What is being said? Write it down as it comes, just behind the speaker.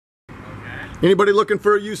Anybody looking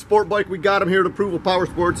for a used sport bike, we got them here at Approval Power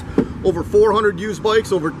Sports. Over 400 used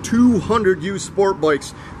bikes, over 200 used sport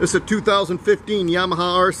bikes. This is a 2015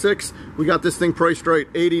 Yamaha R-6. We got this thing priced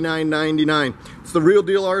right, $89.99. It's the real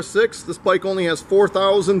deal R-6. This bike only has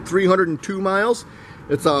 4,302 miles.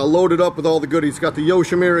 It's loaded up with all the goodies. It's got the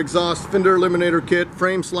Yoshimura exhaust, fender eliminator kit,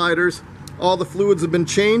 frame sliders. All the fluids have been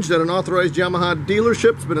changed at an authorized Yamaha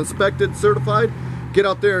dealership. It's been inspected, certified. Get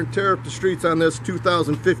out there and tear up the streets on this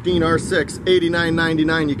 2015 R6,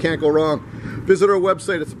 $89.99. You can't go wrong. Visit our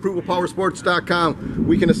website. It's approvalpowersports.com.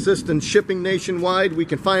 We can assist in shipping nationwide. We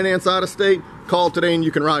can finance out of state. Call today and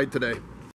you can ride today.